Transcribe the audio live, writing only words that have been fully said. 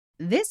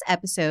This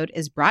episode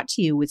is brought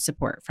to you with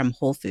support from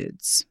Whole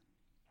Foods.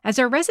 As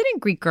a resident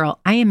Greek girl,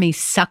 I am a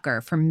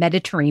sucker for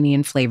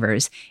Mediterranean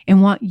flavors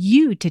and want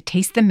you to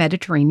taste the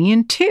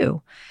Mediterranean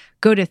too.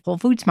 Go to Whole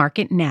Foods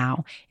Market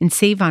now and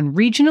save on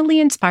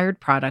regionally inspired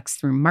products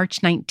through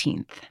March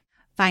 19th.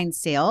 Find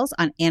sales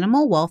on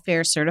animal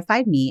welfare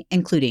certified meat,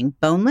 including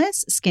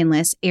boneless,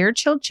 skinless,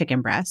 air-chilled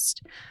chicken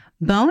breast,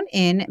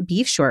 bone-in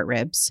beef short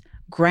ribs,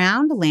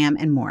 ground lamb,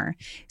 and more.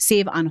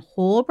 Save on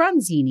whole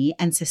bronzini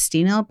and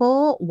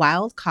sustainable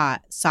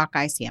wild-caught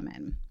sockeye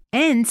salmon.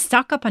 And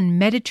stock up on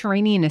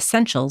Mediterranean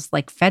essentials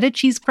like feta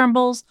cheese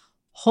crumbles,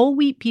 whole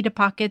wheat pita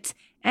pockets,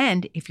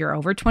 and, if you're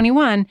over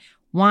 21,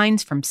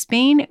 wines from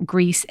Spain,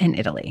 Greece, and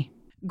Italy.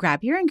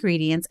 Grab your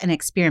ingredients and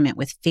experiment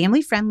with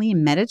family-friendly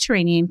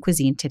Mediterranean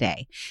cuisine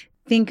today.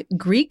 Think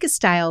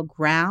Greek-style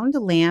ground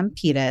lamb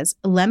pitas,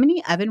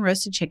 lemony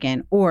oven-roasted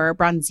chicken, or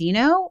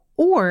bronzino,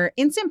 or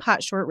instant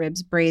pot short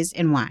ribs braised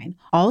in wine.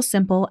 All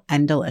simple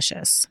and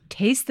delicious.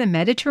 Taste the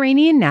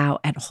Mediterranean now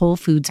at Whole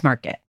Foods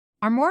Market.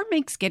 Armoire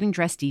makes getting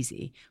dressed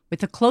easy.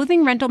 With a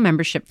clothing rental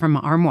membership from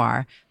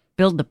Armoire,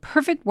 build the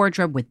perfect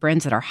wardrobe with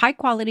brands that are high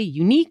quality,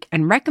 unique,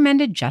 and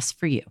recommended just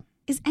for you.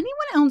 Is anyone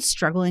else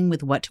struggling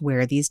with what to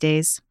wear these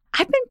days?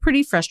 I've been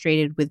pretty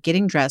frustrated with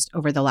getting dressed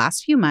over the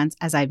last few months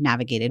as I've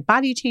navigated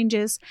body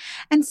changes,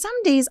 and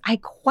some days I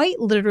quite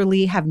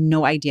literally have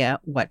no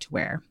idea what to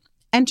wear.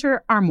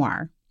 Enter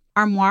Armoire.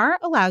 Armoire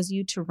allows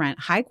you to rent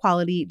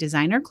high-quality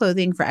designer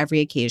clothing for every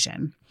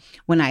occasion.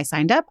 When I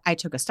signed up, I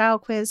took a style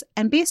quiz,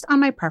 and based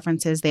on my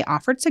preferences, they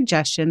offered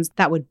suggestions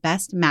that would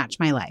best match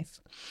my life.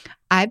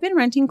 I've been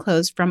renting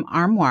clothes from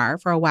Armoire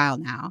for a while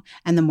now,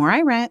 and the more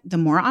I rent, the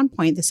more on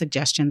point the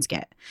suggestions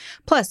get.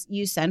 Plus,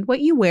 you send what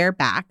you wear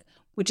back,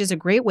 which is a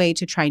great way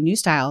to try new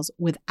styles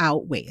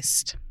without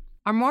waste.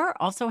 Armoire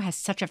also has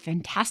such a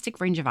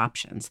fantastic range of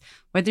options.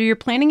 Whether you're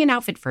planning an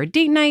outfit for a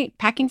date night,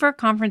 packing for a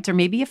conference, or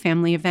maybe a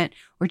family event,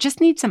 or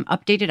just need some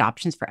updated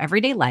options for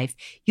everyday life,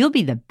 you'll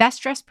be the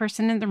best dressed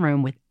person in the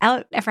room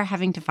without ever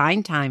having to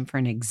find time for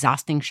an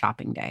exhausting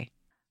shopping day.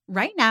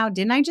 Right now,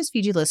 Didn't I Just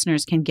Feed You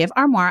listeners can give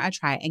Armoire a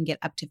try and get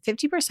up to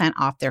 50%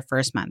 off their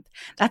first month.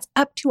 That's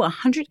up to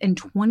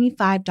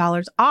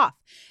 $125 off.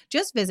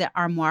 Just visit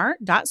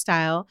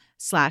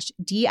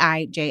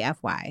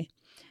armoire.style/DIJFY.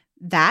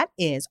 That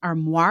is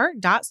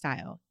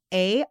armoire.style,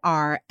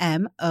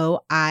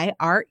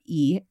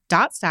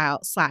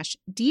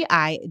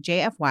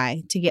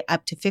 ARMOIRE.style/DIJFY to get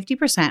up to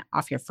 50%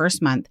 off your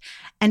first month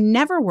and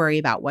never worry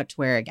about what to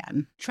wear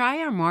again. Try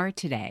Armoire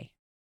today.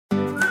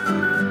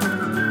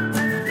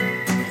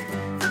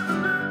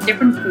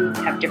 Different foods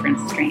have different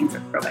strains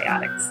of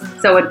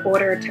probiotics. So in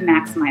order to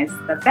maximize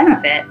the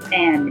benefit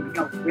and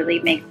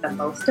really make the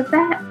most of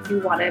that, you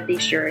want to be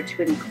sure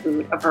to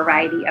include a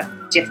variety of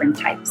different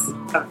types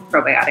of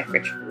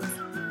probiotic-rich foods.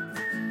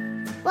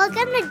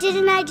 Welcome to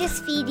Didn't I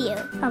Just Feed You?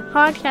 A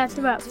podcast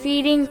about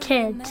feeding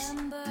kids.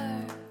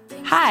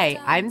 Hi,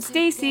 I'm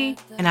Stacy.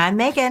 And I'm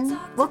Megan.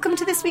 Welcome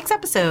to this week's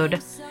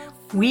episode.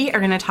 We are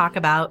going to talk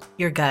about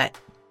your gut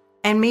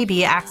and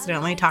maybe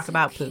accidentally talk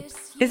about poop.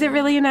 Is it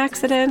really an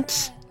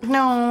accident?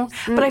 No,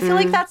 but I feel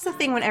like that's the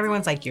thing when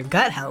everyone's like, your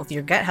gut health,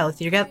 your gut health,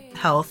 your gut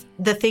health.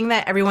 The thing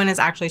that everyone is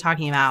actually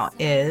talking about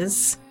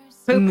is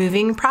poop.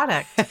 Moving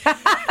product. Moving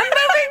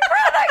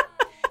product.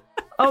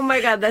 Oh my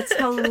God, that's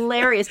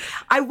hilarious.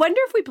 I wonder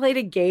if we played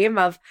a game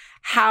of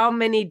how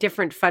many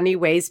different funny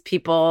ways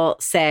people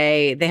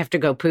say they have to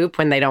go poop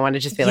when they don't want to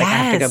just be like, I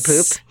have to go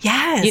poop.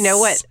 Yes. You know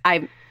what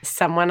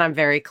someone I'm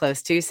very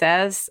close to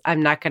says?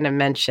 I'm not going to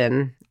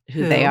mention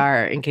who they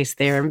are in case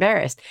they're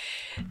embarrassed.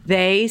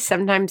 They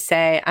sometimes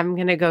say, I'm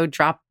going to go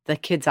drop the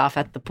kids off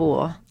at the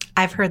pool.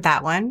 I've heard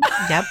that one.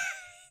 Yep.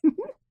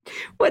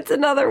 What's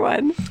another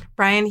one?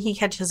 Brian, he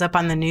catches up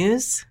on the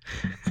news.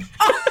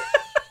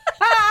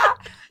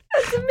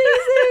 That's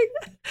amazing.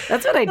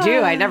 That's what I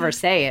do. I never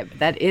say it, but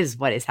that is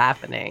what is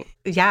happening.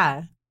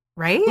 Yeah.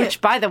 Right?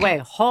 Which, by the way,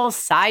 whole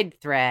side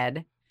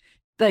thread.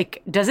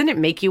 Like, doesn't it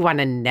make you want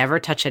to never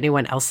touch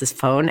anyone else's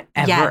phone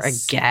ever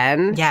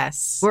again?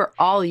 Yes. We're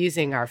all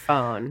using our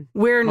phone.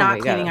 We're not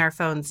cleaning our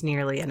phones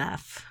nearly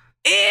enough.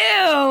 Ew.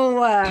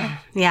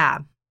 Yeah.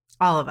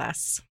 All of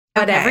us.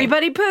 But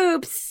everybody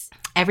poops.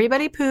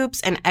 Everybody poops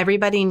and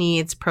everybody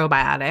needs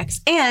probiotics.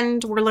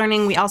 And we're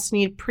learning we also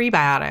need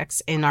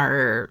prebiotics in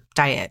our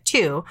diet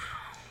too,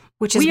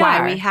 which is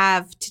why we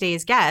have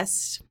today's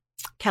guest,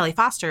 Kelli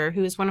Foster,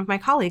 who is one of my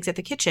colleagues at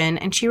the kitchen,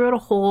 and she wrote a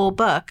whole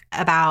book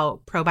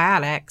about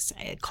probiotics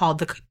called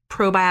The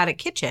Probiotic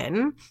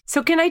Kitchen.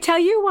 So can I tell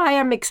you why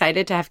I'm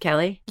excited to have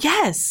Kelli?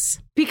 Yes.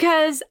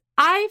 Because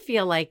I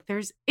feel like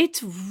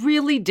it's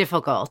really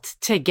difficult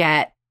to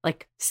get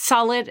like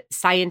solid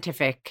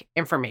scientific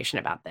information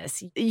about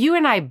this. You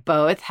and I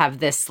both have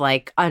this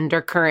like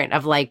undercurrent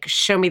of like,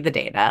 show me the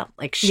data,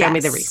 like show me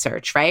the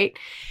research, right?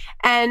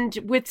 And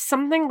with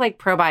something like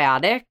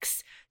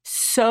probiotics,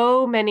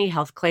 so many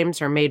health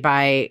claims are made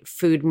by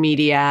food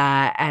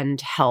media and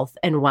health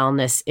and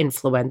wellness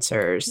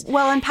influencers.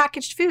 Well, and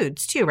packaged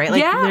foods too, right?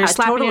 Like they're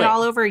slapping it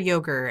all over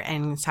yogurt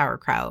and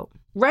sauerkraut.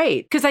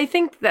 Right. Because I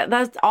think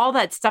that's all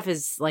that stuff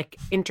is like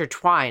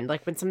intertwined.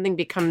 Like when something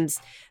becomes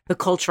the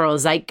cultural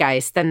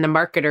zeitgeist, then the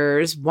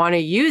marketers want to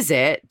use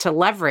it to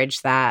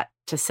leverage that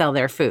to sell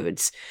their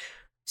foods.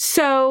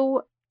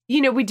 So,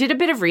 we did a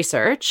bit of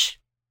research,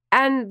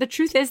 and the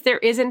truth is there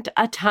isn't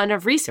a ton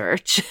of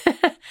research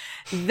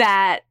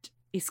that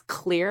is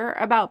clear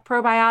about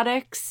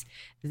probiotics,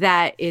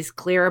 that is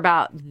clear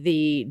about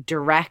the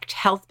direct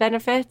health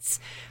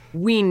benefits.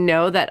 We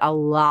know that a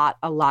lot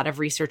of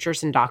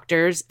researchers and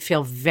doctors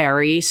feel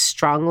very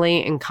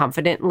strongly and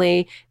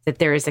confidently that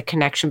there is a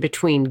connection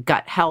between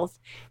gut health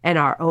and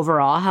our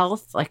overall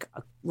health, like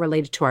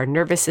related to our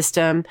nervous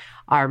system,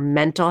 our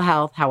mental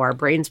health, how our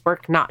brains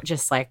work, not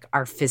just like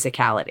our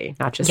physicality,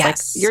 not just like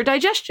your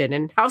digestion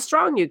and how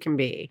strong you can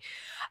be.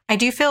 I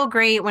do feel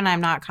great when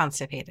I'm not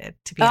constipated,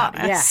 to be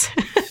honest.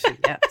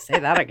 Yeah, say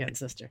that again,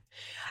 sister.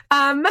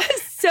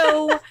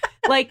 So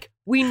like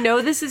we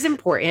know this is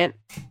important.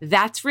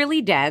 That's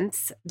really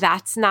dense.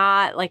 That's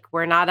not like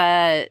we're not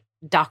a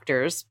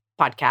doctor's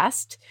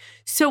podcast.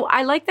 So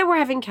I like that we're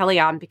having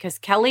Kelli on because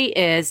Kelli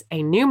is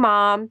a new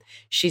mom.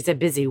 She's a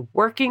busy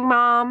working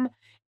mom.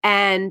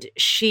 And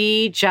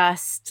she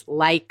just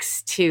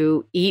likes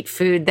to eat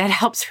food that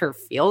helps her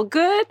feel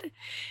good.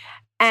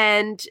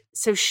 And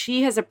so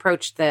she has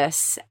approached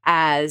this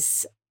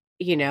as,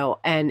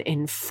 an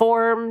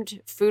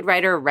informed food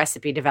writer,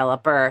 recipe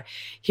developer.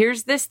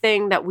 Here's this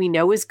thing that we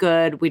know is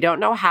good. We don't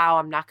know how.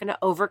 I'm not going to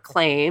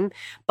overclaim,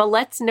 but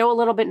let's know a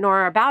little bit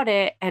more about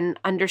it and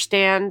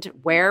understand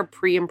where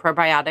pre and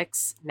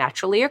probiotics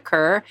naturally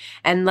occur.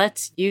 And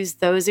let's use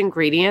those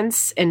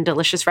ingredients in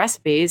delicious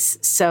recipes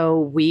so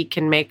we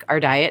can make our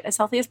diet as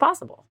healthy as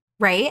possible.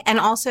 Right. And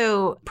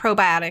also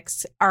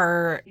probiotics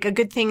are a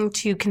good thing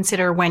to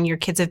consider when your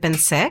kids have been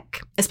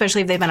sick,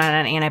 especially if they've been on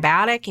an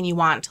antibiotic and you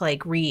want to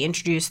like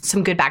reintroduce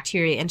some good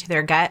bacteria into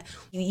their gut.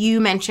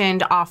 You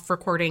mentioned off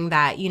recording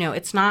that,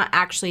 it's not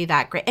actually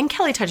that great. And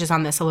Kelli touches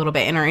on this a little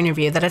bit in our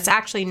interview, that it's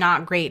actually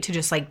not great to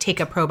just like take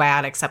a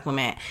probiotic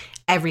supplement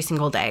every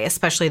single day,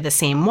 especially the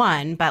same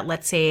one. But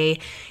let's say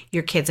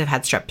your kids have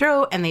had strep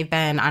throat and they've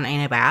been on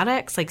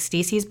antibiotics like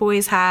Stacey's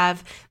boys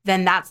have,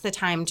 then that's the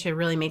time to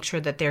really make sure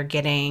that they're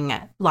getting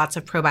lots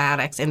of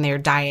probiotics in their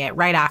diet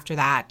right after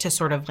that to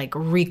sort of like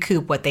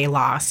recoup what they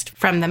lost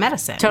from the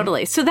medicine.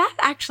 Totally. So that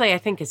actually I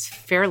think is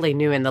fairly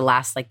new in the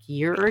last like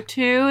year or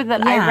two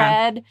that I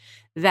read,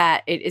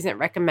 that it isn't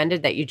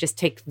recommended that you just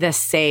take the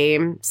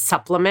same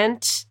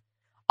supplement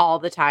all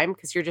the time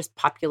because you're just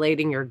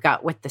populating your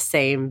gut with the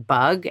same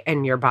bug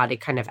and your body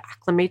kind of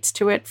acclimates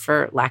to it,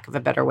 for lack of a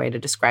better way to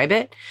describe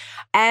it.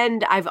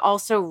 And I've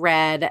also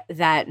read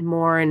that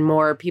more and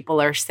more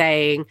people are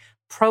saying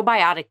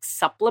probiotic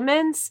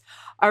supplements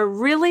are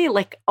really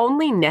like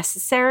only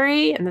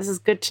necessary, and this is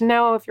good to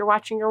know if you're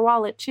watching your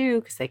wallet too,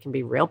 because they can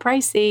be real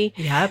pricey.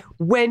 Yep.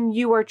 When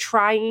you are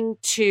trying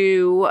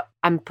to,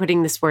 I'm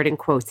putting this word in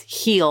quotes,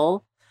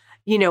 heal,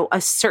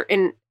 a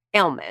certain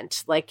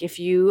ailment, like if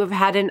you have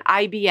had an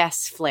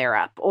IBS flare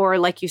up, or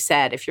like you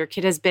said, if your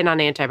kid has been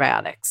on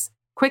antibiotics.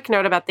 Quick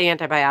note about the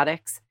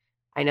antibiotics.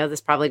 I know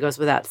this probably goes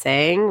without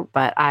saying,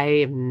 but I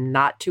am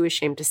not too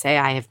ashamed to say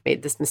I have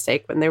made this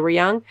mistake when they were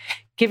young.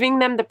 Giving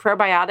them the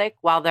probiotic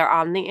while they're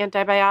on the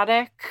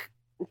antibiotic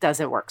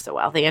doesn't work so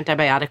well. The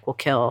antibiotic will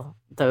kill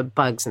the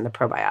bugs in the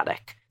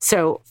probiotic.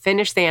 So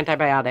finish the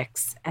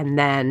antibiotics and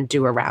then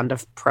do a round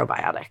of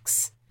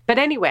probiotics. But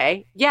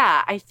anyway,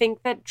 I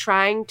think that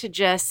trying to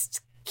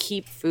just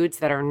keep foods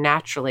that are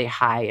naturally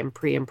high in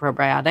pre and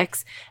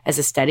probiotics as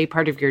a steady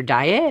part of your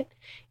diet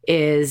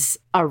is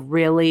a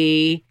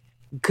really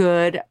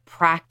good,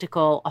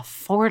 practical,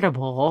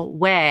 affordable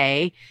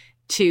way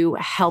to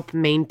help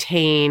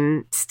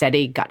maintain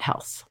steady gut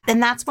health.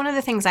 And that's one of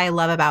the things I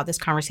love about this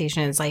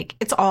conversation is like,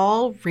 it's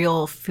all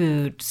real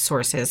food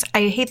sources.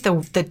 I hate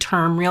the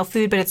term real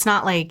food, but it's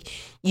not like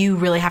you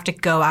really have to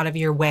go out of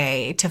your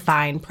way to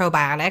find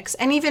probiotics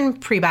and even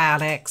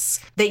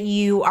prebiotics that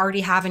you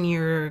already have in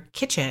your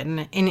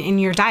kitchen, in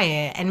your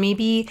diet. And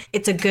maybe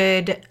it's a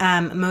good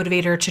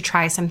motivator to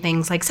try some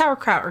things like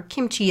sauerkraut or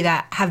kimchi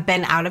that have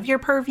been out of your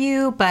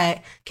purview,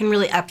 but can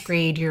really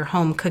upgrade your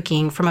home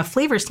cooking from a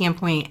flavor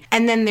standpoint.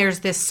 And then there's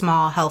this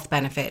small health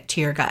benefit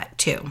to your gut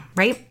too,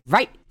 right?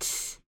 Right.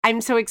 I'm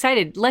so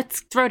excited.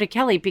 Let's throw to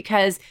Kelli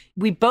because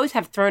we both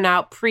have thrown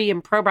out pre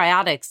and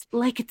probiotics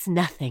like it's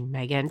nothing,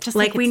 Megan. Just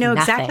like we know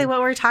nothing. Exactly what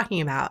we're talking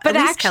about. But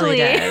at least actually,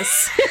 Kelli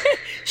does.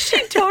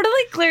 She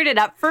totally cleared it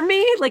up for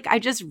me. Like I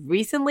just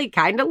recently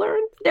kind of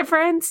learned the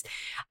difference,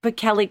 but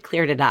Kelli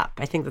cleared it up.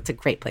 I think that's a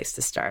great place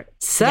to start.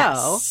 So,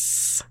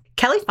 yes.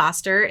 Kelli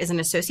Foster is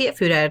an associate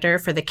food editor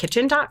for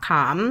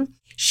thekitchen.com.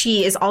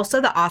 She is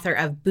also the author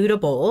of Buddha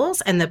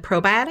Bowls and The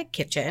Probiotic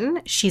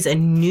Kitchen. She's a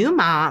new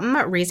mom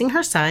raising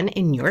her son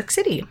in New York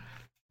City.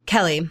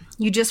 Kelli,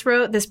 you just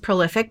wrote this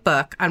prolific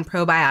book on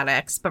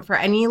probiotics, but for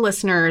any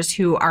listeners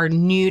who are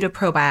new to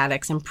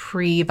probiotics and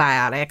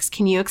prebiotics,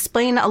 can you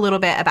explain a little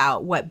bit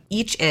about what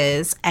each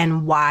is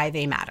and why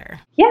they matter?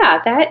 Yeah,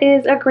 that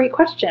is a great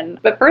question.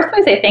 But first, I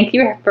want to say thank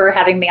you for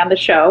having me on the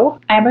show.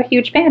 I'm a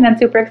huge fan and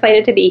super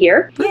excited to be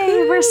here.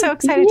 Yay, we're so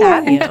excited to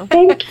have you.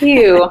 Thank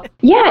you.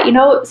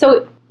 Yeah,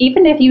 so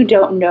even if you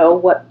don't know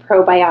what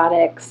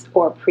probiotics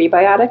or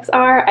prebiotics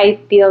are, I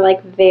feel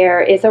like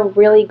there is a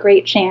really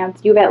great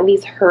chance you've at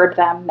least heard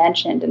them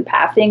mentioned in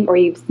passing or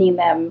you've seen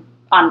them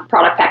on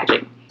product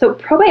packaging. So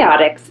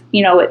probiotics,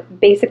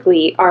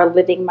 basically are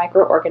living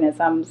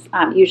microorganisms,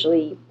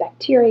 usually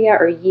bacteria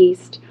or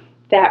yeast,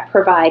 that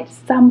provide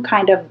some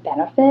kind of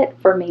benefit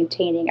for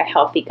maintaining a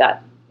healthy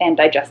gut and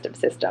digestive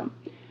system.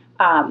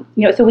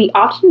 So we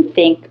often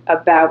think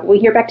about, we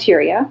hear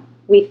bacteria,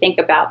 we think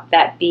about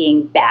that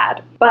being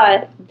bad,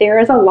 but there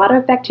is a lot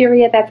of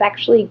bacteria that's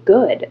actually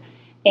good,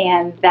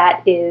 and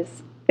that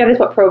is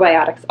what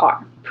probiotics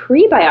are.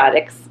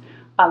 Prebiotics,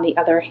 on the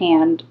other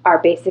hand, are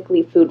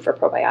basically food for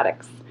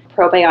probiotics.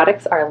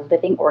 Probiotics are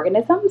living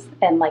organisms,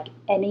 and like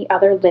any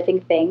other living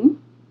thing,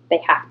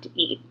 they have to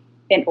eat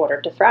in order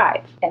to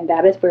thrive, and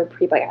that is where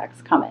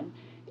prebiotics come in.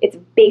 It's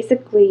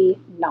basically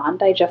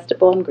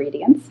non-digestible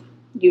ingredients,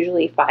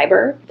 usually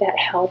fiber, that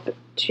help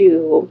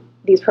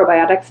these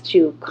probiotics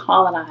to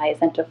colonize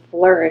and to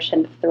flourish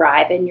and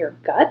thrive in your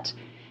gut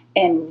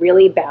and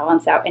really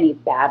balance out any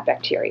bad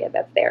bacteria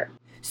that's there.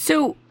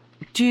 So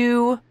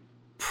do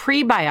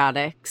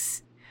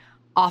prebiotics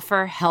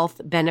offer health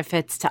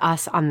benefits to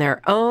us on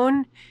their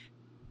own?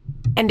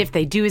 And if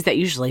they do, is that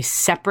usually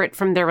separate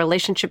from their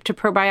relationship to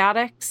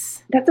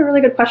probiotics? That's a really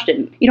good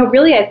question.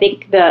 Really, I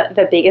think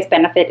the biggest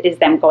benefit is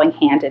them going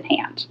hand in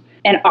hand.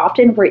 And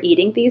often we're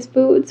eating these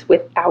foods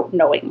without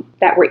knowing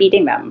that we're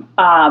eating them.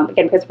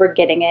 Again, because we're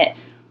getting it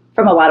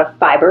from a lot of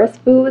fibrous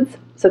foods.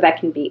 So that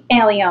can be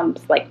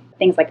alliums, like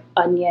things like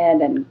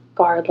onion and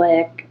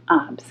garlic,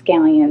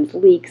 scallions,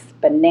 leeks,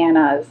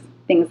 bananas,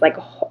 things like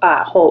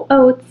whole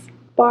oats,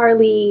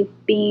 barley,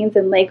 beans,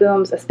 and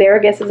legumes.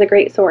 Asparagus is a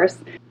great source.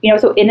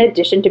 So in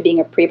addition to being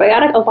a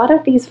prebiotic, a lot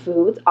of these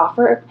foods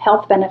offer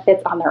health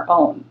benefits on their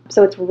own.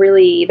 So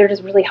they're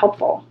just really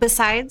helpful.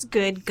 Besides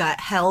good gut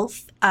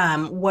health,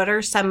 what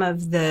are some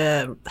of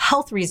the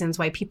health reasons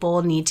why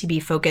people need to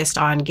be focused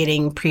on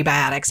getting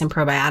prebiotics and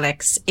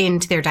probiotics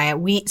into their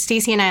diet?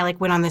 Stacey and I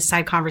went on this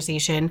side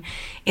conversation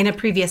in a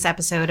previous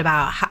episode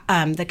about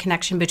the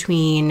connection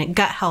between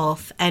gut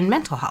health and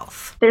mental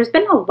health. There's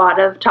been a lot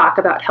of talk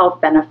about health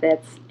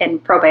benefits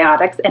and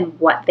probiotics and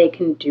what they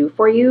can do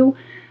for you.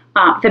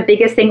 The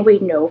biggest thing we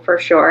know for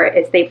sure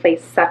is they play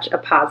such a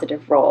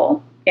positive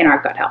role in our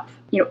gut health.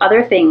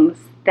 Other things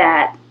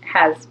that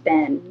has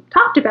been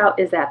talked about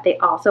is that they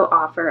also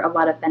offer a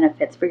lot of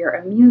benefits for your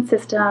immune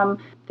system.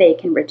 They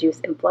can reduce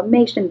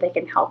inflammation. They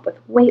can help with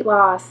weight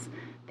loss.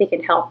 They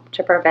can help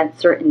to prevent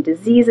certain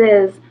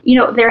diseases.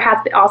 There has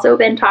also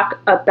been talk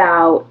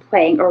about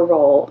playing a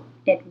role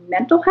in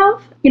mental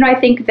health. I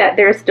think that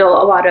there's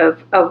still a lot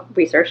of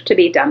research to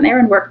be done there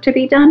and work to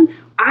be done.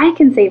 I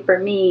can say for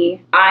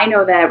me, I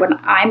know that when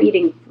I'm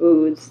eating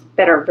foods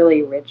that are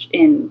really rich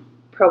in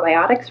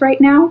probiotics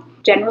right now,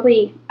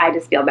 generally I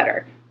just feel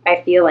better.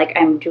 I feel like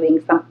I'm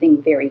doing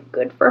something very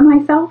good for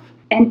myself.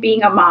 And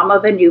being a mom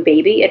of a new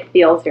baby, it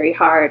feels very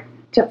hard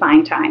to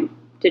find time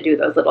to do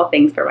those little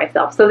things for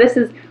myself. So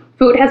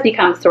food has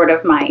become sort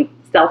of my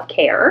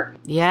self-care.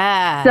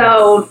 Yeah.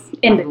 So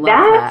in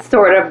that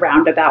sort of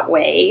roundabout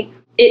way,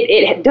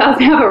 it does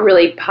have a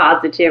really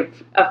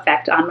positive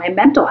effect on my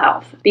mental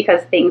health,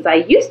 because things I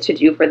used to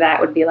do for that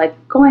would be like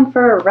going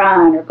for a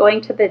run or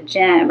going to the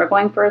gym or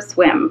going for a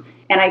swim.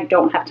 And I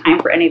don't have time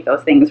for any of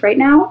those things right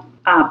now.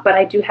 But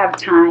I do have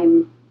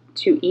time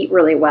to eat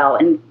really well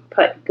and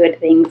put good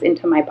things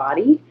into my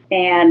body.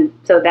 And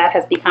so that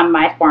has become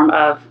my form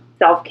of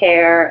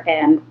self-care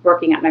and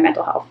working on my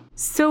mental health.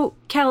 So,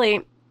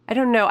 Kelli, I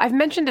don't know, I've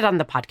mentioned it on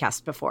the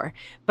podcast before,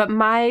 but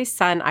my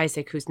son,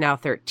 Isaac, who's now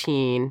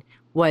 13,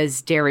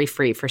 was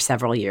dairy-free for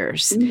several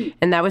years. Mm.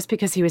 And that was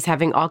because he was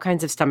having all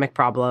kinds of stomach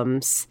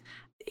problems.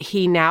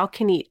 He now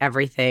can eat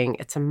everything.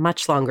 It's a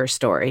much longer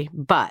story,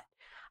 but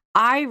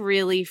I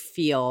really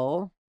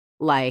feel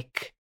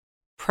like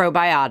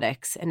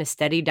probiotics and a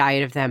steady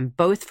diet of them,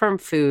 both from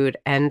food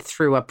and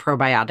through a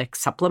probiotic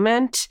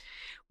supplement,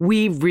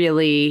 we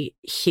really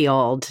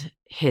healed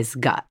his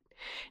gut.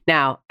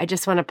 Now, I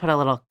just want to put a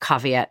little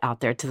caveat out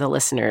there to the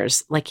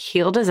listeners.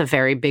 Healed is a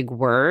very big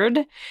word,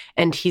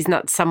 and he's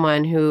not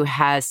someone who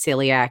has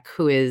celiac,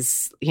 who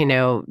is,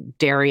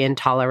 dairy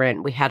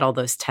intolerant. We had all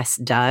those tests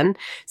done.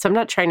 So I'm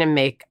not trying to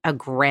make a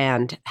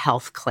grand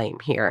health claim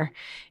here.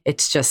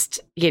 It's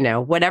just,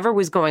 whatever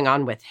was going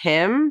on with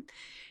him,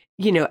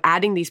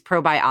 adding these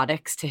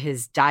probiotics to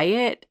his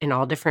diet in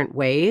all different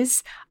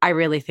ways, I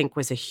really think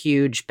was a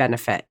huge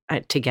benefit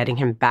to getting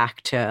him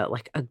back to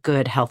a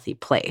good, healthy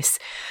place.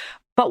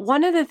 But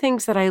one of the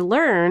things that I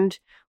learned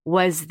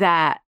was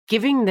that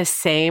giving the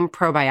same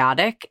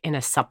probiotic in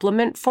a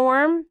supplement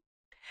form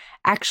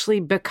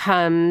actually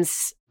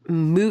becomes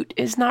moot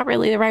is not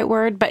really the right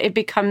word, but it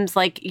becomes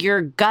like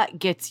your gut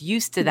gets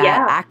used to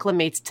that,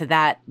 acclimates to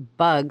that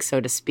bug,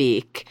 so to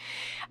speak.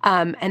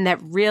 And that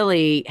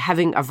really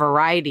having a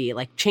variety,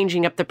 like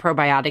changing up the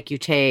probiotic you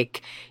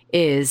take,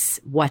 is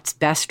what's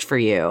best for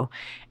you.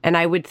 And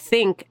I would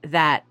think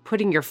that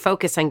putting your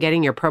focus on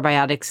getting your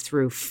probiotics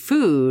through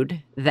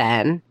food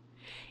then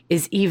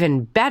is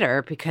even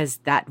better because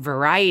that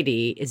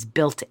variety is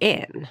built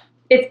in.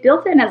 It's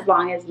built in as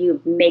long as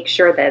you make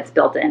sure that it's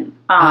built in.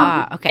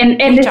 Okay. And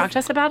can you talk to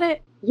us about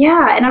it?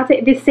 Yeah, and I would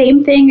say the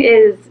same thing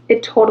is,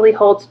 it totally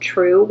holds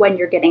true when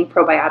you're getting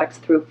probiotics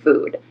through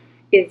food,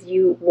 is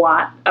you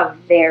want a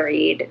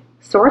varied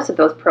source of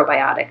those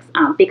probiotics.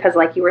 Because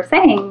like you were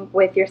saying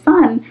with your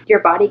son, your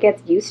body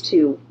gets used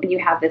to when you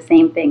have the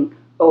same thing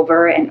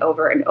over and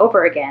over and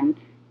over again,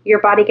 your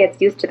body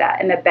gets used to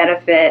that. And the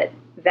benefit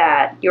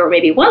that you're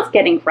maybe once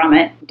getting from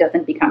it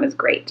doesn't become as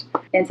great.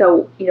 And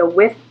so,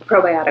 with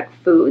probiotic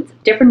foods,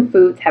 different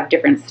foods have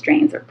different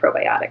strains of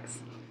probiotics.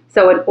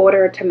 So in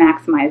order to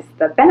maximize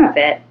the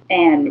benefit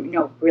and,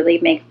 really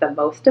make the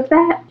most of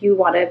that, you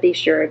want to be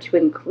sure to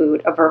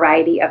include a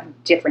variety of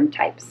different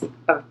types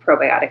of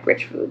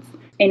probiotic-rich foods.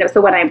 So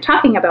when I'm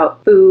talking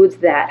about foods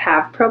that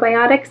have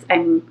probiotics,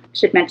 I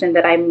should mention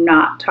that I'm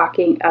not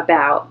talking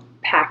about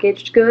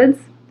packaged goods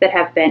that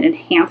have been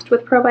enhanced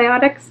with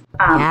probiotics.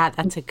 Yeah,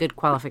 that's a good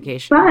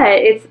qualification.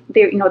 But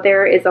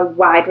there is a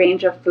wide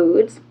range of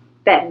foods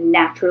that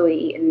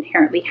naturally and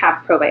inherently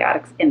have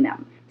probiotics in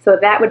them. So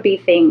that would be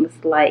things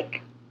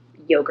like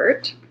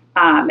yogurt.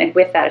 And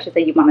with that, I should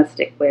say you want to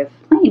stick with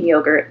plain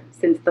yogurt,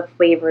 since the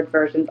flavored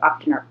versions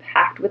often are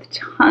packed with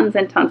tons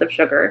and tons of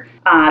sugar,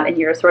 and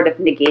you're sort of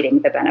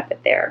negating the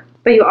benefit there.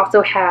 But you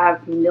also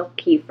have milk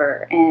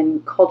kefir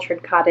and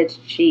cultured cottage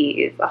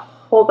cheese, a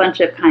whole bunch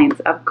of kinds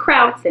of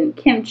krauts and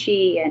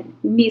kimchi and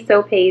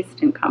miso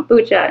paste and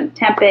kombucha and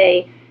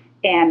tempeh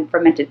and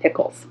fermented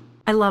pickles.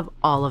 I love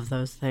all of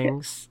those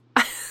things.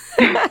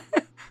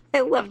 I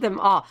love them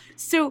all.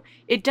 So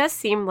it does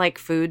seem like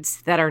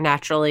foods that are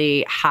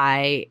naturally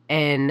high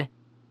in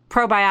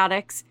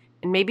probiotics,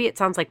 and maybe it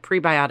sounds like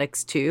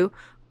prebiotics too,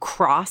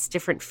 cross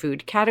different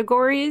food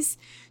categories.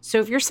 So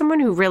if you're someone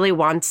who really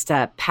wants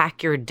to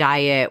pack your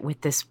diet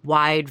with this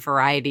wide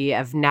variety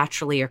of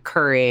naturally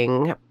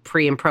occurring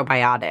pre and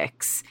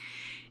probiotics,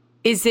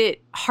 is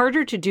it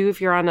harder to do if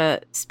you're on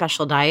a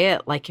special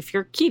diet, like if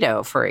you're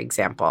keto, for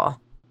example?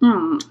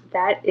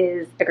 That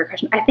is a good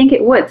question. I think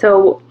it would.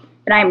 So,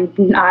 and I'm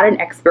not an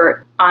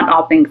expert on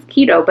all things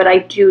keto, but I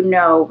do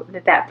know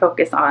that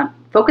focuses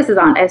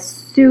on a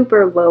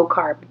super low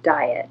carb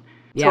diet.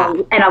 Yeah.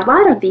 So, and a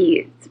lot of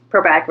these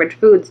probiotic rich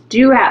foods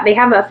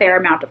have a fair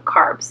amount of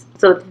carbs.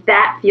 So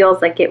that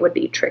feels like it would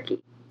be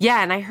tricky.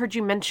 Yeah, and I heard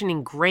you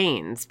mentioning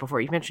grains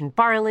before. You mentioned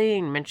barley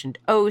and you mentioned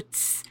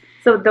oats.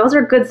 So those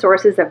are good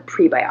sources of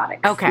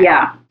prebiotics. Okay.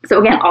 Yeah. So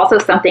again, also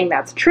something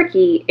that's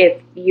tricky if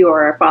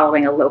you're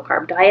following a low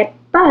carb diet,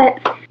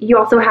 but you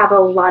also have a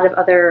lot of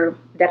other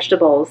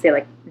vegetables, say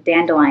like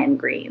dandelion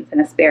greens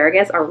and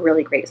asparagus are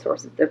really great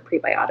sources of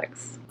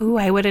prebiotics. Ooh,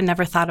 I would have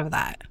never thought of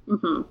that.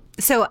 Mm-hmm.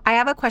 So I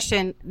have a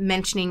question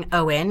mentioning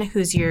Owen,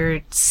 who's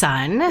your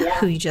son,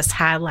 who you just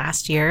had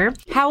last year.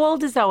 How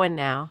old is Owen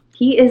now?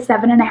 He is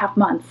 7.5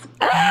 months.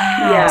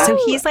 Yeah. So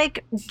he's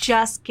like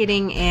just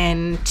getting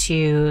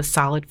into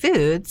solid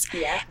foods.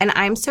 Yeah. And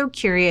I'm so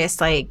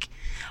curious, like,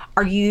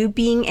 are you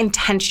being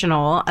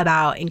intentional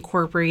about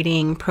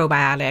incorporating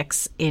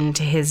probiotics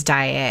into his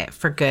diet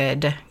for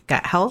good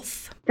gut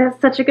health? That's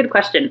such a good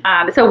question.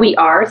 So we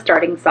are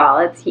starting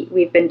solids.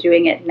 We've been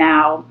doing it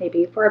now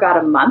maybe for about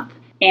a month,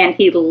 and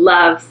he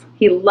loves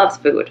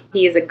food.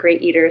 He is a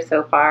great eater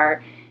so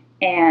far.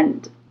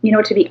 And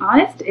to be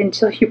honest,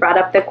 until you brought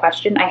up the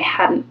question, I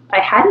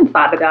hadn't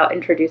thought about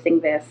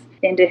introducing this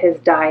into his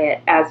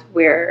diet as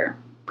we're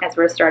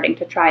starting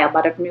to try a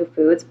lot of new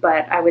foods.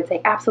 But I would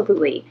say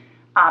absolutely.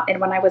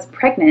 And when I was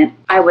pregnant,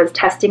 I was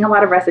testing a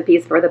lot of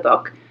recipes for the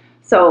book.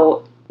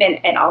 So,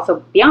 and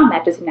also beyond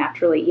that, just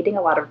naturally eating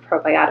a lot of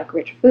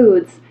probiotic-rich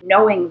foods,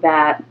 knowing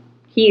that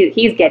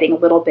he's getting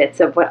little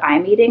bits of what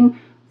I'm eating.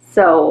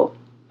 So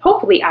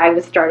hopefully I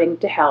was starting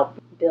to help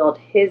build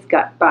his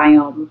gut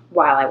biome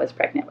while I was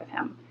pregnant with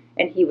him.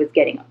 And he was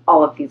getting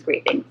all of these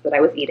great things that I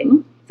was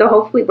eating. So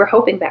hopefully we're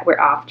hoping that we're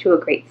off to a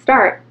great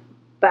start.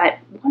 But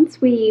once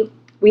we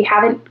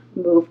haven't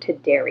moved to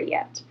dairy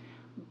yet.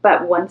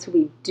 But once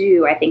we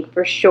do, I think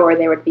for sure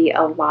there would be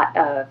a lot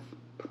of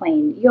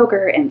plain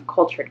yogurt and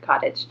cultured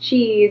cottage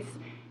cheese.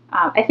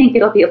 I think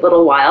it'll be a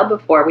little while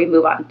before we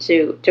move on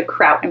to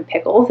kraut and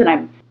pickles, and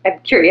I'm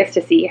curious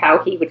to see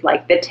how he would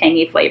like the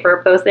tangy flavor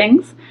of those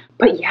things.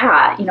 But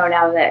yeah,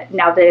 now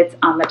that it's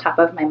on the top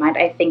of my mind,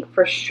 I think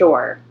for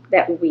sure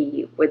that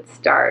we would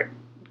start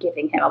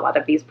giving him a lot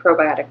of these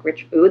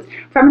probiotic-rich foods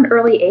from an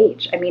early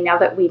age. I mean, now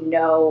that we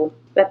know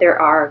that there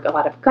are a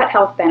lot of gut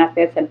health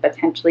benefits and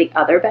potentially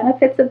other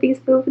benefits of these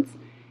foods,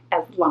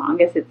 as long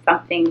as it's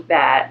something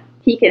that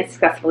he can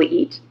successfully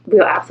eat,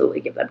 we'll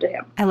absolutely give them to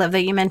him. I love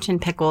that you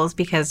mentioned pickles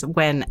because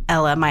when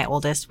Ella, my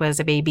oldest, was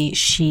a baby,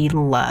 she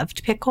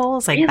loved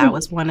pickles. Like, that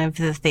was one of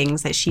the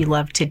things that she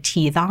loved to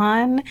teeth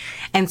on.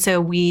 And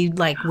so we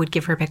would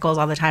give her pickles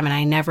all the time. And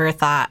I never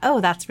thought,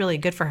 oh, that's really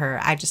good for her.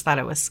 I just thought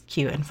it was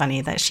cute and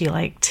funny that she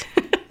liked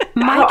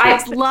My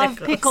kids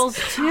love pickles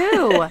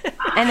too,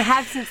 and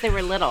have since they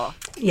were little.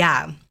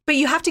 Yeah. But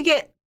you have to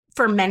get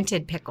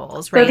fermented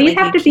pickles, right? So these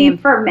have to be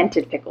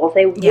fermented pickles.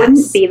 They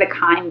wouldn't be the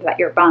kind that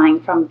you're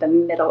buying from the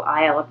middle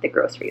aisle of the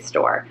grocery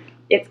store.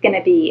 It's going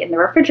to be in the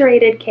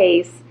refrigerated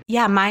case.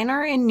 Yeah, mine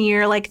are in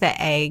near the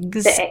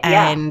eggs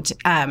and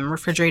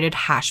refrigerated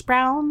hash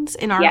browns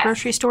in our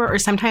grocery store. Or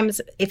sometimes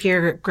if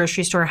your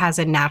grocery store has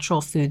a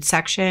natural food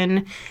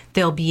section,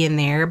 they'll be in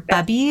there.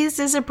 Bubby's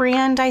is a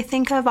brand I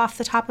think of off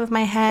the top of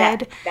my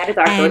head. That is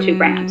our go-to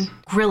brand.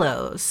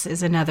 Grillo's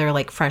is another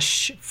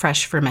fresh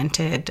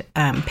fermented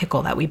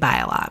pickle that we buy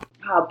a lot.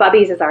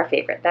 Bubby's is our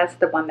favorite. That's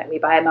the one that we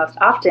buy most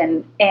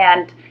often.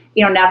 And,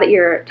 now that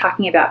you're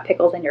talking about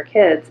pickles and your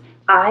kids,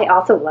 I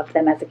also loved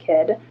them as a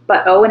kid,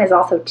 but Owen is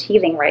also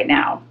teething right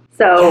now.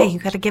 So yeah, you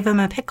got to give him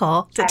a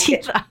pickle to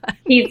teeth on.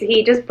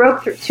 He just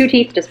broke through. 2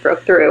 teeth just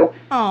broke through.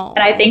 Oh.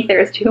 And I think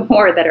there's 2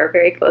 more that are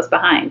very close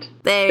behind.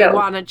 They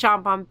want to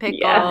chomp on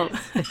pickles. Yeah.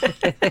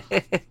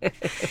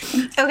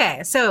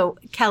 Okay, so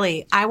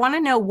Kelli, I want to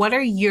know, what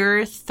are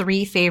your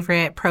 3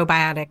 favorite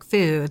probiotic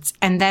foods?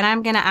 And then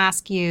I'm going to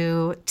ask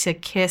you to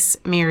kiss,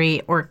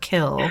 marry, or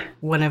kill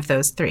one of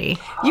those 3.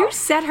 You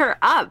set her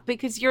up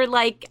because you're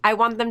like, I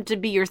want them to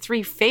be your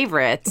 3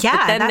 favorites. Yeah,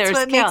 but then that's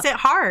what kill. makes it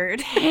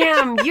hard.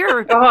 Damn,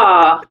 you're...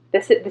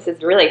 This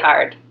is really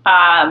hard.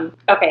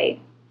 Okay,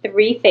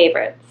 3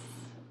 favorites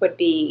would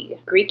be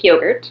Greek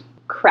yogurt,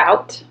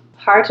 kraut.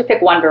 Hard to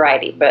pick one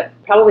variety, but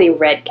probably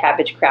red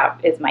cabbage kraut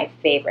is my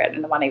favorite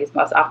and the one I use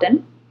most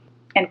often,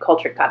 and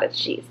cultured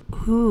cottage cheese.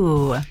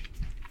 Ooh.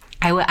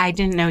 I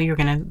didn't know you were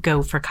going to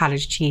go for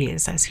cottage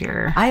cheese as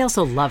your... I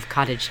also love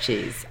cottage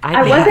cheese.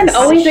 I wasn't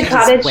always a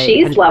cottage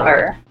cheese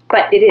lover,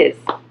 but it is.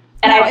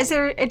 And now, is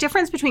there a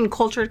difference between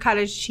cultured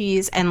cottage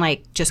cheese and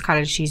just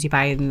cottage cheese you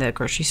buy in the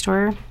grocery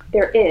store?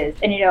 There is.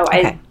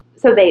 And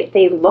so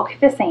they look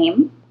the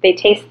same, they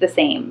taste the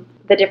same.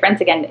 The difference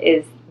again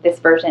is this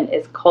version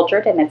is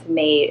cultured and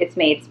it's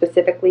made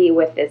specifically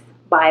with this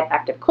live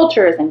active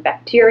cultures and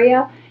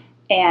bacteria,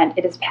 and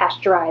it is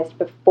pasteurized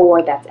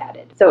before that's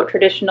added. So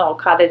traditional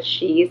cottage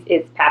cheese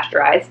is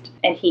pasteurized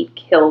and heat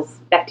kills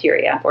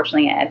bacteria,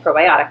 unfortunately, and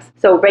probiotics.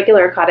 So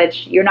regular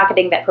cottage, you're not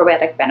getting that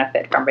probiotic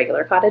benefit from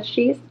regular cottage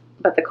cheese,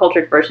 but the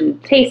cultured version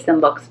tastes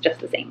and looks just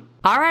the same.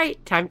 All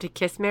right, time to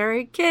kiss,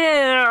 marry,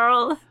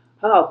 kill.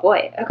 Oh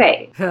boy.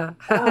 Okay. All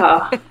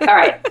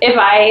right.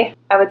 I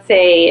would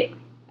say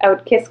I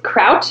would kiss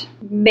kraut,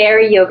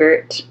 marry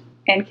yogurt,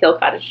 and kill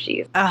cottage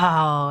cheese.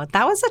 Oh,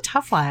 that was a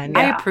tough one. Yeah.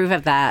 I approve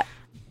of that.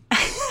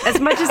 As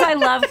much as I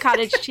love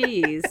cottage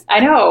cheese. I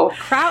know.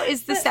 Kraut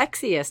is the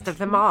sexiest of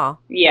them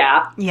all.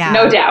 Yeah.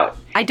 No doubt.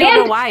 I don't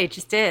know why, it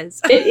just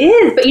is. It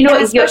is,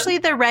 but especially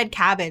the red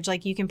cabbage,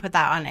 you can put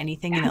that on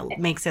anything and it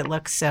makes it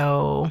look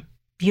so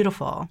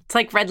beautiful. It's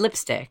like red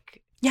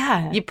lipstick.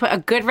 Yeah. You put a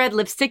good red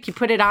lipstick, you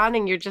put it on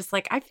and you're just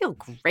like, I feel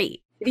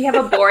great. If you have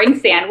a boring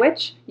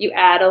sandwich, you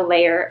add a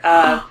layer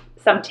of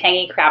some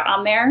tangy kraut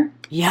on there.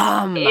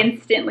 Yum.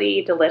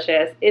 Instantly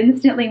delicious,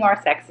 instantly more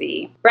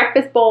sexy.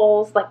 Breakfast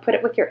bowls, put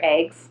it with your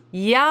eggs.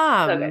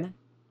 Yum. So good.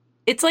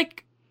 It's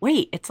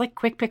like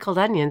quick pickled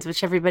onions,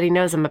 which everybody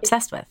knows I'm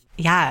obsessed with.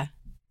 Yeah.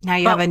 Now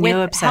you have a new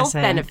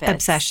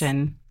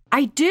obsession.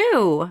 I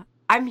do.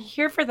 I'm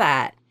here for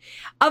that.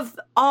 Of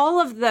all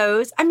of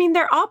those,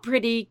 they're all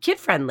pretty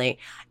kid-friendly.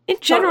 In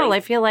general, totally.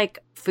 I feel like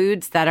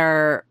foods that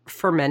are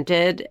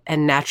fermented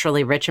and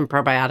naturally rich in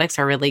probiotics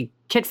are really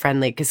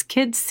kid-friendly because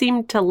kids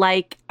seem to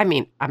like, I'm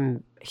a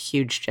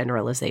huge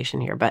generalization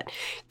here, but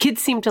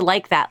kids seem to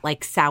like that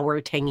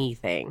sour, tangy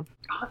thing.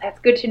 Oh, that's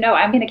good to know.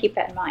 I'm going to keep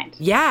that in mind.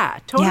 Yeah,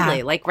 totally.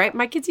 Yeah. Right?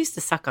 My kids used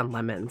to suck on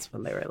lemons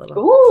when they were little.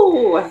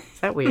 Ooh. Is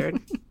that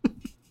weird?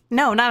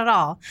 No, not at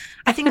all.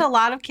 I think a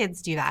lot of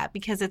kids do that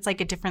because it's a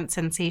different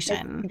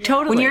sensation.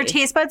 Totally. When your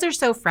taste buds are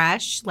so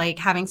fresh,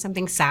 having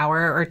something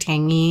sour or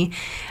tangy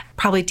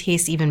probably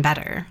tastes even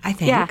better, I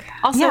think. Yeah.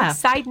 Also,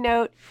 side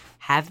note,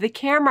 have the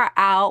camera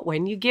out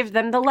when you give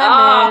them the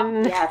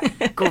lemon. Oh,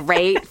 yes.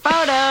 Great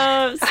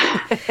photos.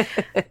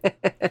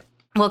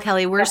 Well,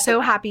 Kelli, we're so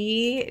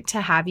happy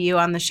to have you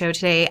on the show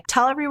today.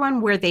 Tell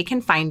everyone where they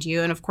can find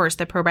you. And of course,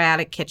 the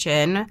Probiotic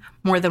Kitchen.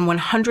 More than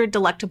 100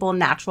 delectable,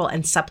 natural,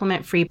 and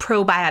supplement-free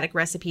probiotic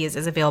recipes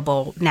is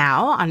available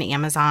now on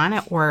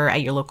Amazon or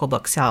at your local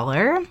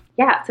bookseller.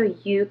 Yeah, so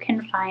you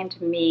can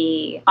find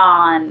me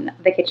on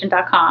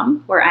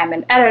thekitchen.com, where I'm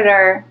an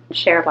editor,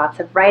 share lots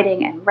of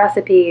writing and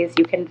recipes.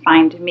 You can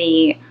find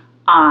me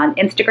on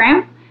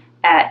Instagram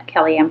at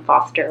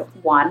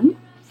KelliMFoster1.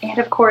 And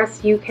of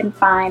course, you can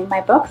find my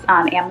books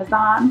on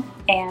Amazon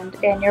and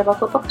in your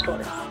local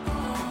bookstores.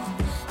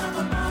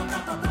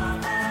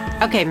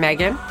 Okay,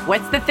 Megan,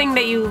 what's the thing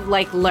that you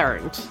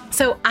learned?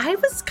 So I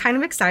was kind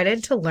of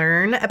excited to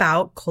learn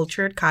about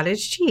cultured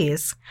cottage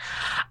cheese.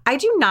 I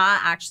do not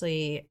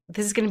actually,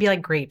 this is going to be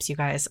like grapes, you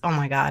guys. Oh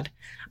my God.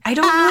 I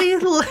don't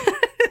really,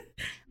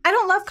 I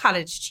don't love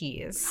cottage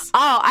cheese.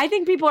 Oh, I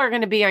think people are going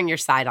to be on your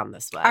side on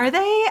this one. Are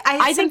they?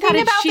 I think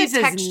cottage about cheese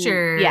the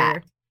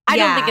texture. I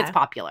don't think it's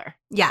popular.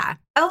 Yeah.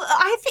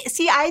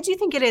 I do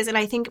think it is. And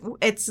I think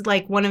it's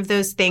like one of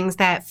those things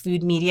that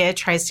food media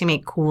tries to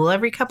make cool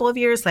every couple of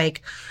years.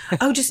 Like,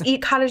 oh, just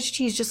eat cottage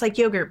cheese just like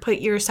yogurt. Put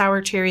your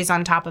sour cherries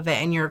on top of it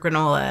and your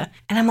granola.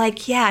 And I'm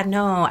like, yeah,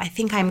 no, I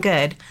think I'm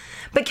good.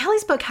 But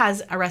Kelly's book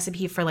has a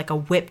recipe for like a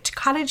whipped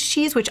cottage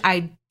cheese, which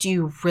I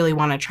do really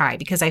want to try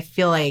because I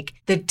feel like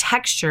the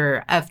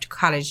texture of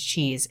cottage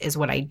cheese is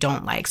what I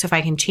don't like. So if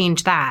I can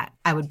change that,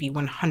 I would be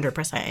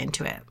 100%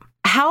 into it.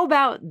 How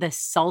about the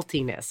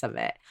saltiness of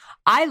it?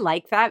 I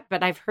like that,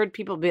 but I've heard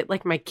people be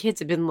like, my kids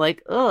have been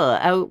like,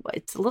 oh,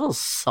 it's a little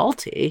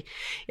salty.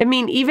 I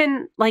mean,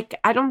 even like,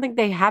 I don't think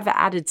they have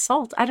added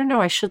salt. I don't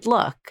know. I should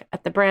look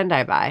at the brand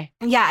I buy.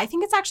 Yeah, I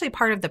think it's actually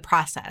part of the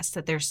process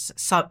that there's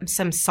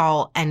some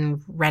salt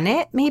and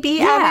rennet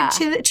maybe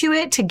added to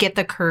it to get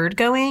the curd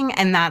going.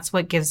 And that's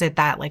what gives it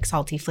that like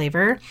salty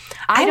flavor.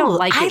 I don't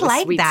like it. I with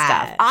like sweet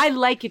that. Stuff. I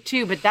like it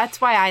too, but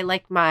that's why I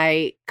like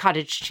my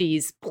cottage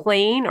cheese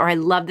plain, or I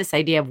love this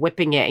idea of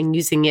whipping it and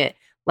using it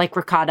like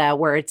ricotta,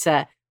 where it's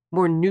a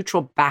more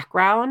neutral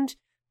background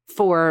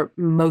for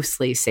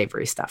mostly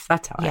savory stuff.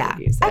 That's how I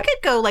would use it. I could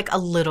go like a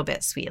little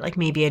bit sweet, like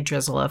maybe a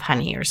drizzle of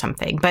honey or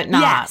something, but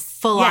not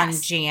full-on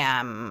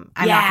jam.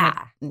 I'm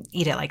not going to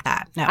eat it like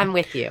that. No. I'm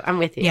with you.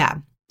 Yeah.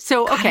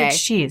 So, okay.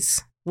 Cottage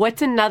cheese.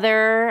 What's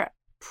another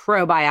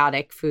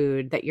probiotic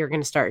food that you're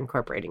going to start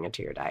incorporating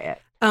into your diet?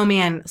 Oh,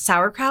 man,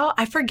 sauerkraut.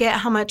 I forget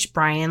how much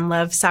Brian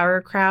loves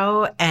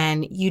sauerkraut.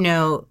 And, you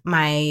know,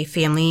 my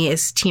family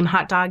is team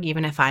hot dog,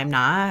 even if I'm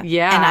not.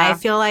 Yeah. And I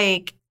feel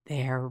like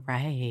they're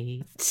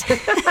right.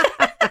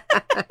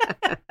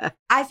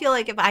 I feel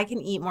like if I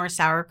can eat more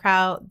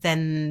sauerkraut,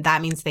 then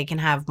that means they can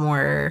have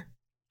more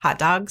hot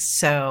dogs.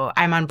 So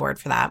I'm on board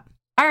for that.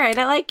 All right.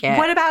 I like it.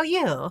 What about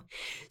you?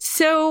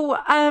 So,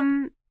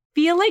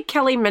 feel like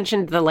Kelli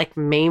mentioned the like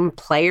main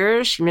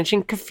players. She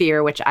mentioned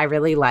kefir, which I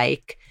really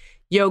like.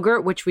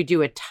 Yogurt, which we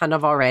do a ton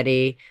of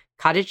already.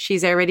 Cottage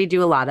cheese, I already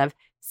do a lot of.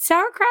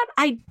 Sauerkraut,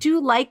 I do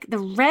like the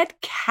red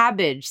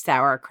cabbage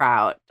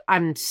sauerkraut.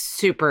 I'm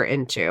super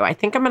into. I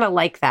think I'm going to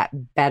like that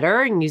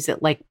better and use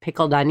it like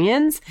pickled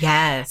onions.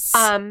 Yes.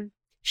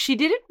 She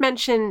didn't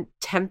mention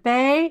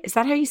tempeh. Is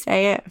that how you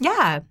say it?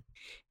 Yeah.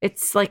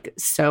 It's like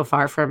so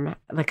far from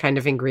the kind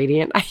of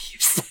ingredient I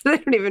use. I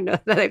don't even know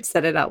that I've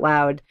said it out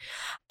loud.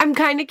 I'm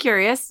kind of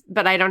curious,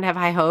 but I don't have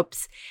high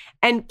hopes.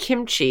 And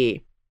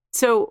kimchi.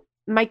 So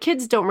my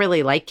kids don't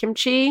really like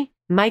kimchi.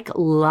 Mike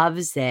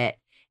loves it.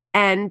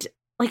 And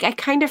like, I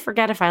kind of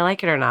forget if I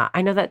like it or not.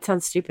 I know that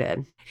sounds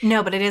stupid.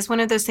 No, but it is one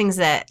of those things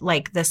that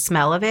like the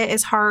smell of it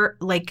is hard,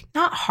 like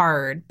not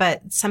hard,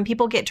 but some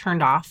people get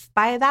turned off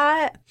by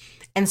that.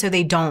 And so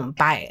they don't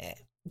buy it.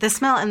 The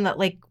smell and the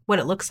like what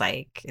it looks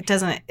like. It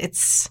doesn't,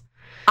 it's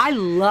I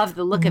love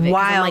the look of it.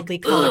 Wildly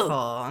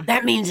colorful.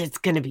 That means it's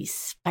going to be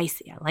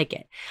spicy. I like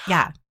it.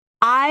 Yeah.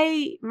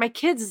 My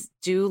kids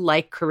do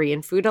like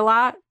Korean food a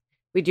lot.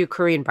 We do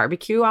Korean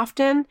barbecue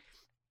often,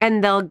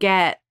 and they'll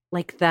get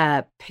like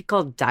the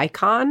pickled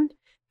daikon,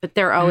 but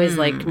they're always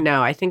like,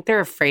 no, I think they're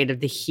afraid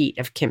of the heat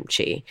of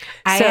kimchi.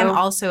 I am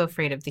also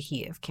afraid of the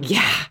heat of kimchi.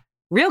 Yeah.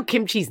 Real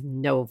kimchi's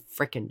no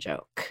freaking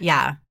joke.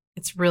 Yeah.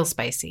 It's real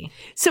spicy.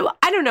 So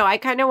I don't know. I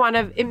kind of want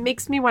to, it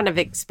makes me want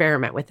to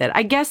experiment with it.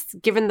 I guess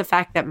given the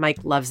fact that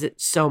Mike loves it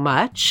so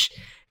much,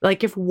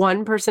 like if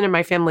one person in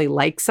my family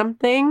likes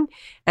something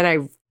and I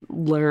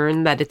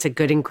learn that it's a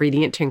good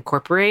ingredient to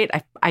incorporate,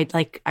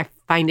 I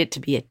find it to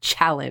be a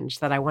challenge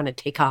that I want to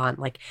take on.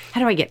 Like,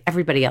 how do I get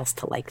everybody else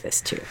to like this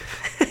too?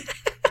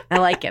 I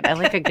like it. I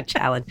like a good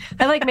challenge.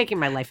 I like making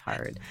my life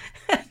hard.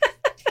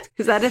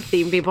 Is that a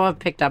theme people have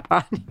picked up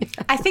on?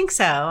 I think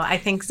so.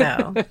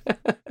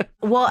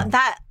 Well,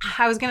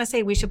 I was going to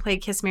say we should play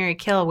Kiss, Marry,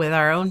 Kill with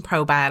our own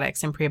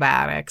probiotics and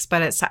prebiotics,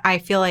 but I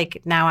feel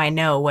like now I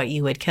know what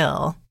you would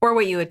kill or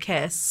what you would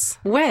kiss.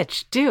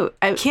 Which?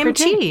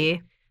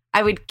 Kimchi.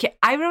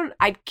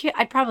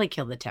 I'd probably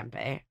kill the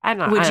tempeh. I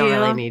don't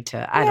really need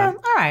to. All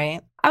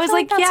right. I was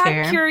like,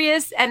 fair. I'm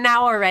curious. And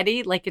now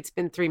already, like it's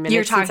been 3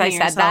 minutes since I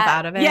said that.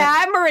 Out of it. Yeah,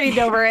 I'm already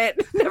over it.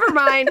 Never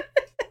mind.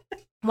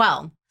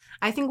 Well,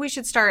 I think we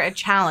should start a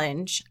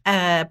challenge,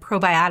 a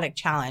probiotic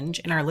challenge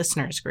in our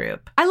listeners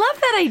group. I love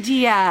that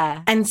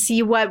idea. And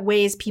see what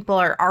ways people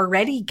are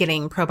already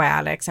getting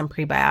probiotics and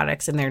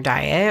prebiotics in their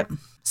diet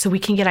so we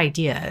can get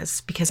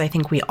ideas because I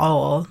think we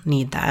all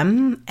need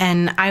them.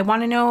 And I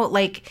want to know,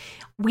 like,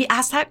 we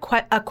asked that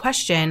a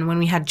question when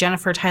we had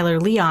Jennifer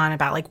Tyler Lee on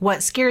about, like,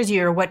 what scares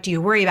you or what do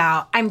you worry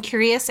about? I'm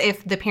curious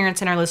if the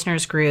parents in our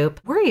listeners group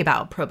worry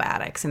about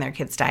probiotics in their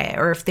kids' diet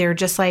or if they're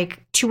just,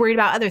 like, too worried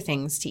about other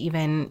things to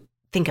even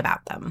think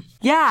about them?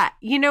 Yeah,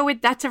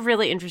 that's a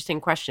really interesting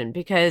question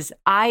because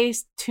I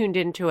tuned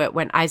into it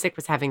when Isaac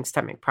was having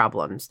stomach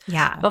problems.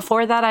 Yeah.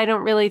 Before that, I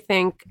don't really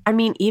think,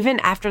 even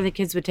after the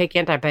kids would take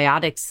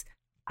antibiotics,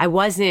 I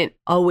wasn't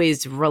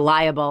always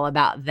reliable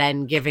about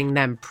then giving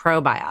them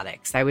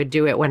probiotics. I would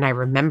do it when I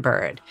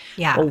remembered.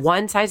 Yeah. But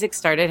once Isaac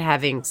started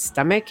having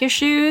stomach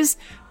issues,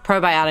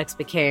 probiotics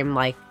became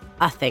like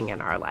a thing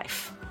in our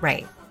life.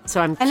 Right.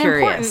 So I'm An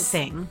curious. important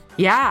thing.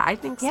 Yeah, I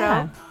think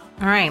Yeah. so.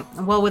 All right.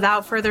 Well,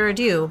 without further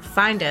ado,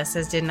 find us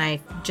as Didn't I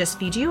Just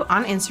Feed You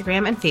on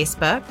Instagram and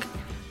Facebook.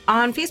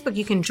 On Facebook,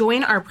 you can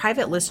join our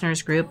private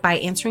listeners group by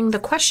answering the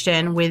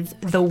question with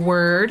the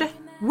word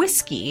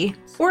whiskey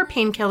or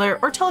painkiller,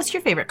 or tell us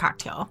your favorite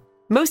cocktail.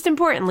 Most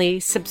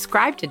importantly,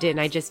 subscribe to Didn't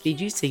I Just Feed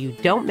You so you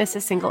don't miss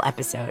a single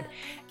episode.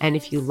 And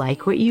if you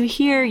like what you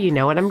hear, you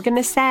know what I'm going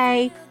to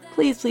say.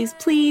 Please, please,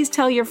 please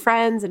tell your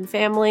friends and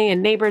family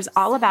and neighbors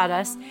all about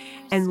us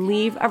and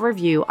leave a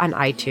review on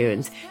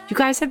iTunes. You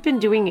guys have been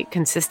doing it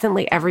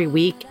consistently every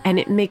week, and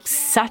it makes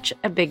such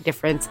a big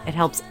difference. It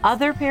helps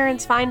other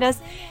parents find us,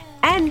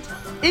 and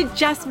it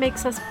just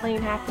makes us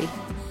plain happy.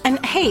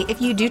 And hey,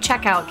 if you do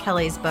check out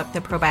Kelli's book,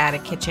 The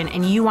Probiotic Kitchen,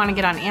 and you want to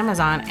get on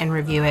Amazon and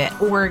review it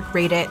or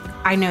rate it,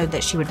 I know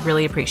that she would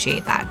really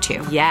appreciate that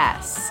too.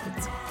 Yes,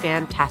 it's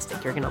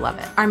fantastic. You're going to love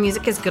it. Our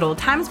music is Good Old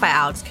Times by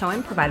Alex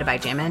Cohen, provided by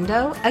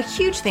Jamendo. A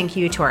huge thank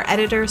you to our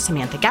editor,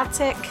 Samantha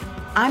Gatzik.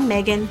 I'm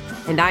Megan.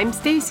 And I'm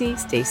Stacy.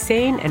 Stay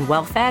sane and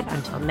well-fed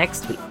until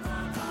next week.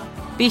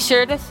 Be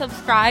sure to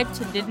subscribe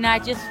to Didn't I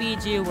Just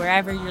Feed You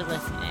wherever you're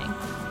listening.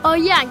 Oh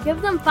yeah,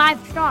 give them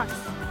 5 stars.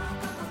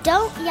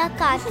 Don't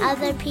yuck on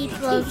other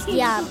people's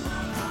yum.